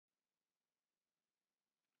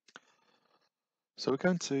So we're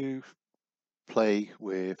going to play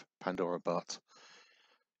with Pandorabot.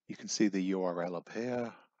 You can see the URL up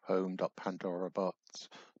here,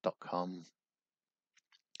 home.pandorabot.com.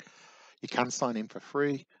 You can sign in for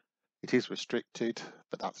free. It is restricted,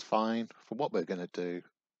 but that's fine. For what we're going to do,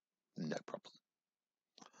 no problem.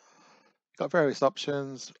 You've got various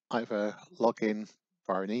options, either log in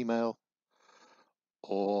via an email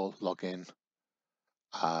or log in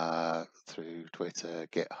through Twitter,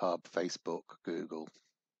 GitHub, Facebook, Google.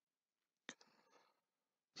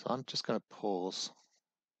 So I'm just going to pause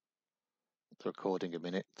the recording a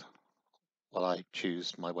minute while I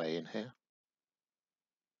choose my way in here.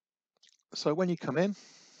 So when you come in,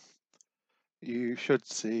 you should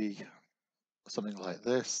see something like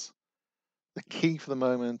this. The key for the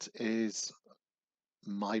moment is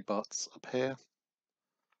my bots up here.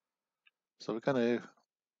 So we're going to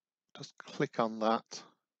just click on that,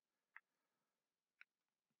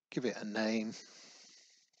 give it a name.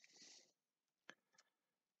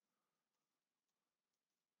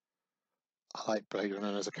 I like Blade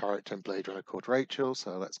Runner as a character in Blade Runner called Rachel,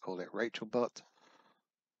 so let's call it Rachel Bot.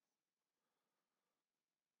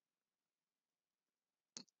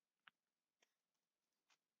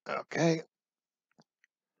 Okay.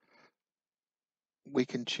 We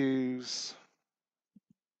can choose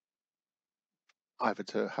either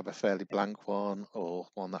to have a fairly blank one or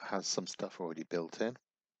one that has some stuff already built in.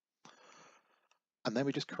 And then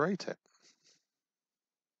we just create it.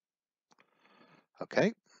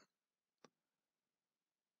 Okay.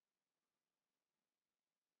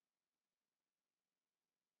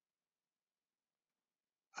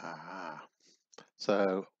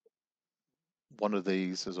 So one of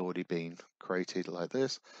these has already been created like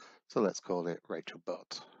this. So let's call it Rachel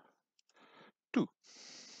Bot 2.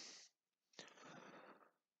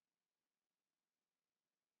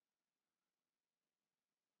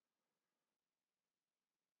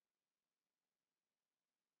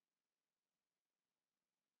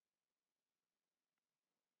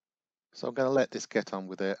 So I'm going to let this get on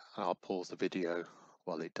with it, and I'll pause the video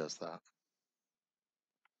while it does that.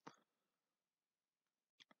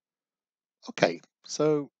 Okay,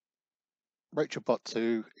 so Rachel Bot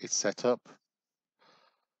 2 is set up.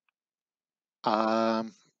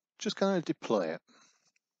 Just going to deploy it.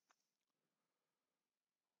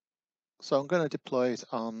 So I'm going to deploy it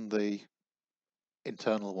on the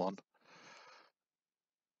internal one.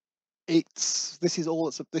 This is the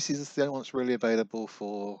only one that's really available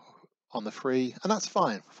for on the free, and that's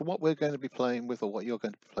fine for what we're going to be playing with, or what you're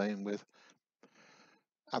going to be playing with.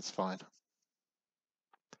 That's fine.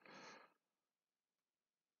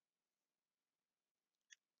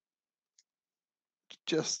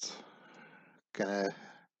 Just gonna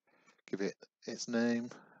give it its name,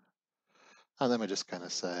 and then we're just gonna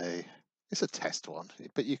say it's a test one,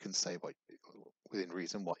 but you can say what within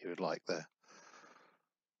reason what you would like there.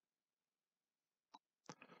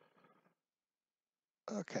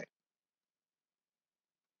 Okay.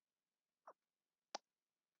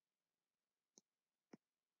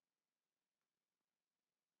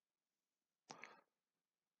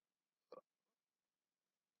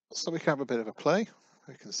 So we can have a bit of a play.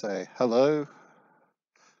 We can say hello,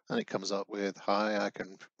 and it comes up with hi, I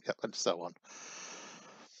can, yep, and so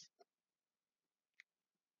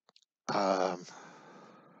on.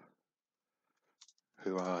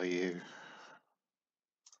 Who are you?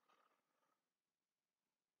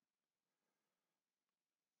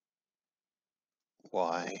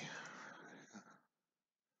 Why?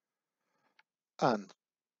 And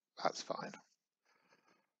that's fine.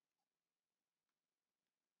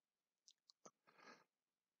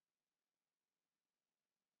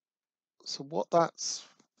 So what that's,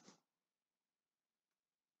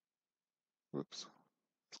 whoops,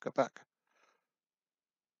 let's go back.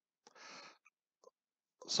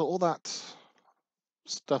 So all that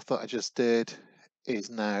stuff that I just did is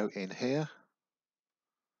now in here.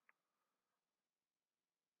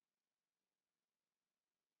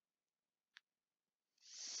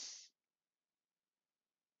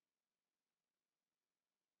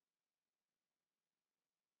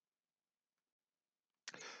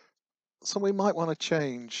 So we might want to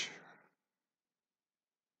change,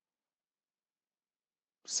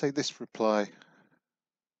 say this reply.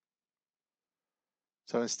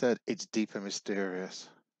 So instead, it's deep and mysterious.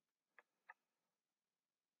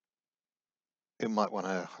 You might want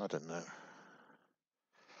to, I don't know,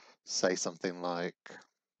 say something like,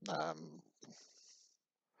 and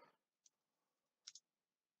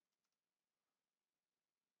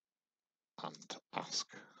ask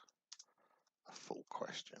a full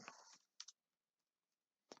question.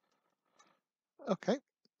 Okay.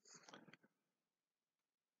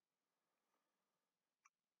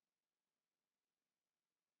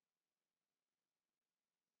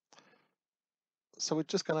 So we're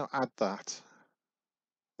just going to add that.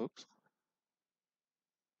 Oops.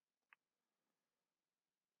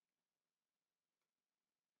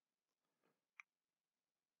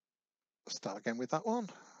 Start again with that one.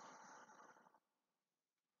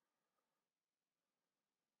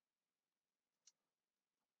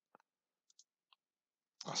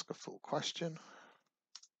 Ask a full question.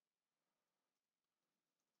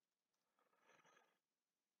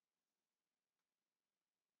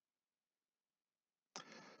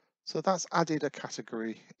 So that's added a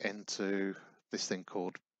category into this thing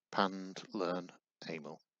called Pand Learn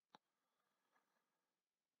AML.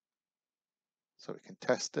 So we can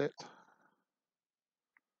test it.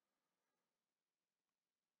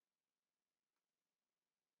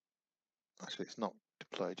 Actually, it's not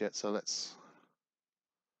deployed yet, so let's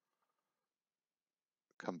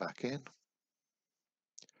come back in.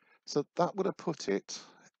 So that would have put it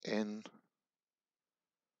in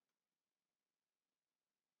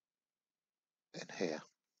here.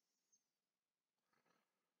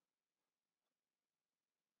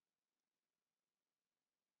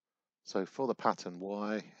 So for the pattern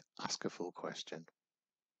Y, ask a full question.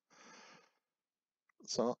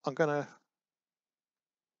 So I'm going to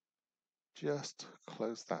just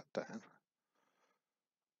close that down.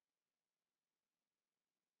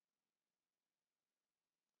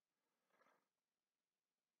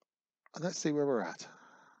 And let's see where we're at.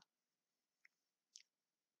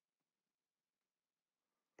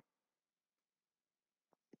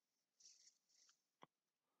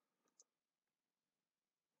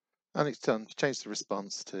 And it's done, changed the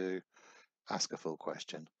response to ask a full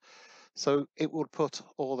question. So it would put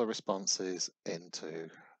all the responses into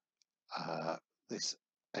this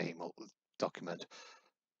AML document,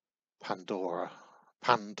 pand_learn.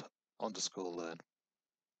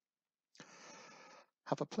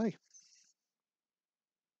 Have a play.